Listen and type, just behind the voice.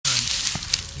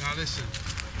Now listen.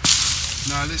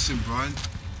 Now listen, Brian.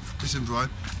 Listen, Brian.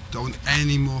 Don't want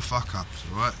any more fuck-ups,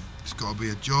 alright? It's got to be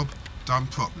a job done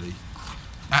properly.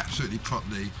 Absolutely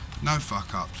properly. No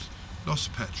fuck-ups. Lots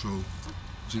of petrol.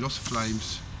 Lots of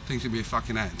flames. Things will be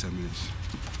fucking out in 10 minutes.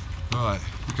 Alright,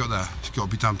 you got that. It's got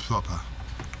to be done proper.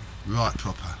 Right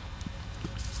proper.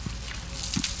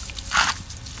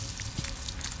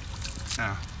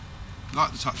 Now,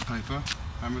 light the touch paper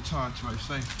and retire to a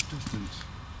safe distance.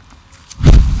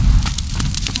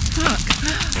 Fuck.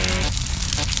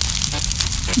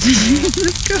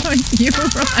 God, you're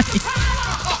right.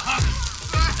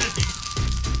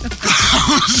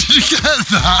 Did you get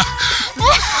that?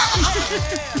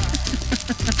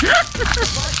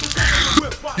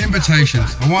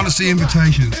 Invitations. I want to see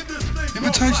invitations.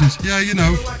 Invitations? Yeah, you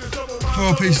know,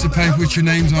 4 pieces of paper with your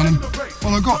names on them.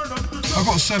 Well, I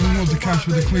got 7 wads of cash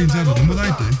with the Queen's head on them. What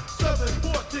they do?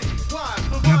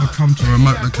 Never come to a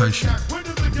remote location. I'm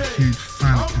a huge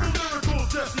fan of cash.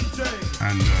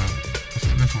 And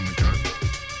this one to go.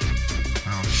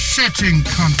 Oh, shitting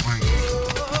cunt wank.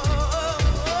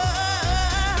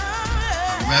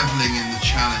 Revelling in the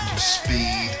challenge of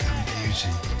speed and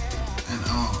beauty and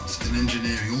art and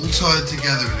engineering, all tied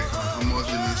together in a kind of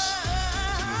homogeneous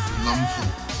sort of lump of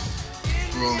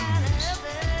bronze,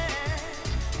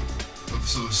 of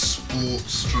sort of sport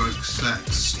stroke,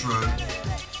 sex stroke,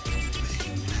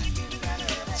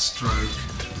 stroke,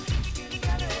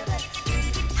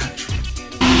 petrol.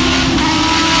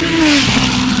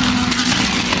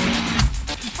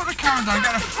 Put the car down,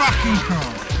 get a fucking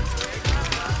car.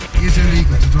 It is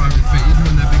illegal to drive with feet, even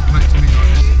when they're big plates and meat like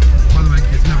this. By the way,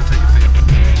 kids, never take your feet off.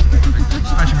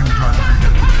 Especially when you're driving through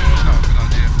them. It's not a good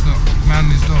idea. Look, man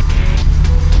and his dog.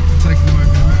 Taking them over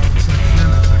the road for a second.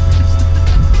 They're not seconds.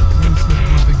 One slip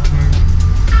on a big toe.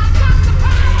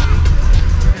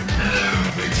 Hello,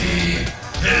 pretty.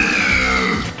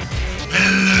 Hello.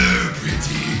 Hello,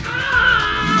 pretty.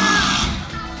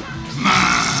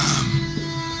 Mom.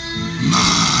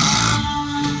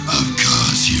 Of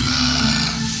course you are.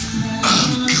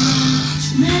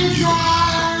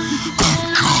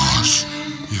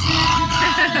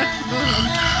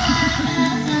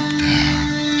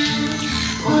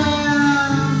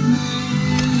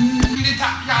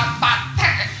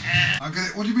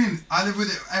 What do you mean? I live with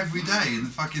it every day in the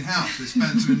fucking house with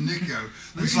Spencer and Nico.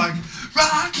 And it's like,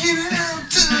 rocking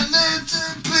out to the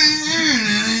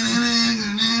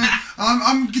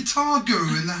I'm guitar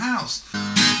guru in the house.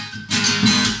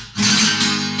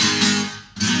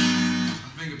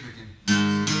 Finger picking.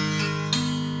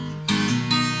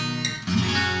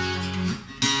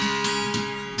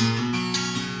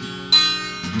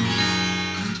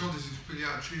 God, this is pretty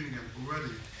out of tune again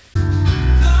already.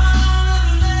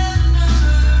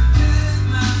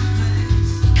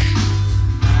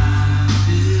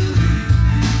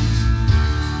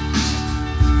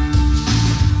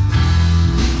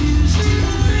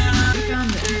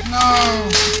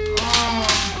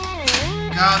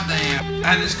 Goddamn.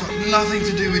 And it's got nothing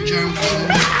to do with Joan Paul.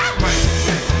 Wait.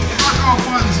 If I can't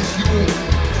find this, it's your fault.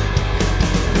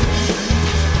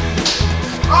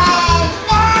 Oh,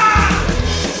 fuck!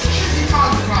 Shitty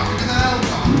time crap with an L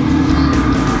car.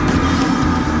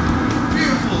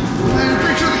 Beautiful. There's a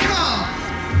picture of the car.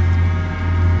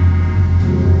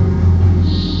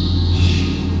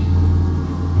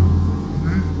 You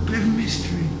know, bit of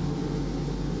mystery.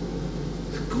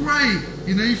 It's great.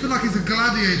 You know, you feel like it's a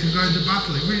gladiator going to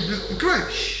battle. It really,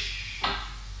 great. Shh.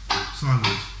 Silence.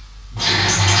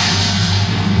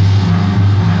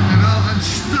 And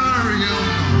stirring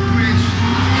alcohol. Which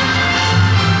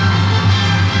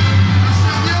that's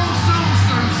like the old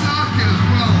Silverstone circuit as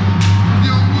well. The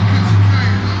old Wookers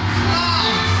came.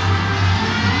 Class.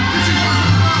 This is what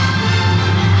it's about.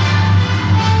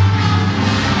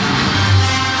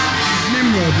 It's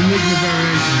Nimrod, Enigma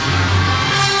variations.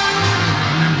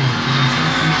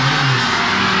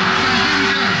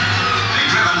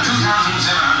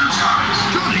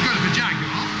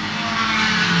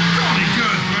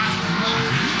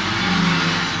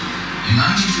 In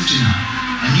 1959,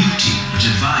 a new team which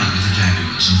had vied with the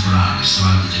Jaguars and Ferraris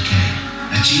throughout the decade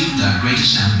achieved their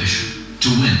greatest ambition,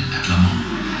 to win at Le Mans.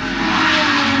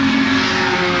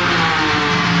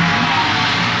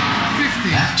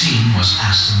 That team was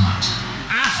Aston Martin.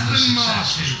 And the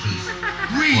success was brief.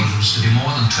 For it was to be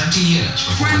more than 20 years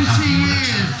before the company would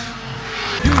return.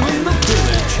 You're in the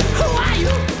village. Who are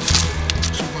you?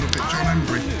 It's got a bit John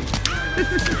Embry.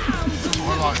 That's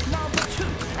what I like.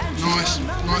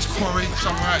 Nice quarry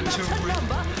somewhere out in Tilbury.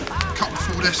 Couple of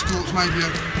Ford Escorts, maybe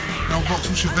an old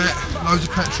Vauxhall Chevette. Loads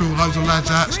of petrol, loads of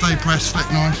lads out. Stay pressed, flick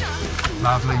nice.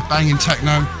 Lovely. Banging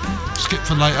techno. Skip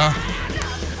for later.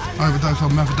 Overdose on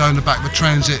methadone, the back of a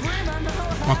transit.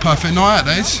 My perfect night out,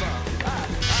 that is.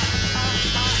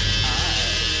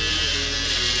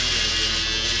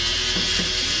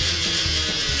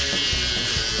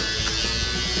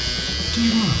 Do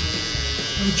you know?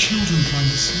 There were children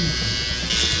playing to sleep.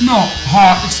 Not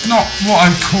hard, it's not what I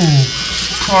call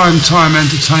prime time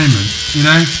entertainment, you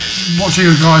know? Watching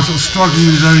a guy sort of struggling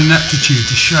with his own ineptitude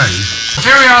to shave.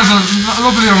 Here he is, a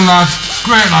lovely young lad,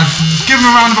 great lad. Give him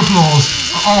a round of applause.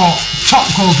 Oh, top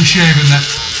quality shaving there.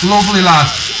 Lovely lad.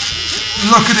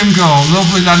 Look at him go,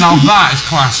 lovely lad. Now that is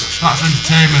class, that's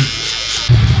entertainment.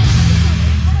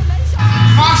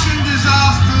 Fashion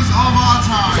disasters of our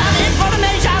time.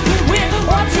 Information, we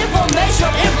want information,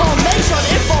 information,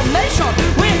 information.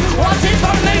 We want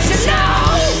information now.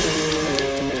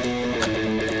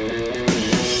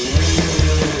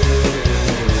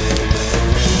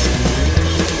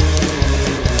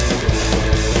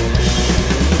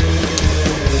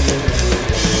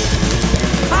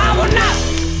 I will not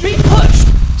be pushed,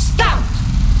 stopped,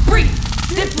 briefed,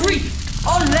 debriefed,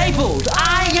 or labeled.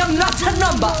 I am not a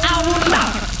number. I will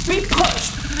not be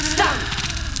pushed,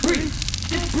 stopped, briefed,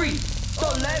 debriefed,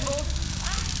 or labeled.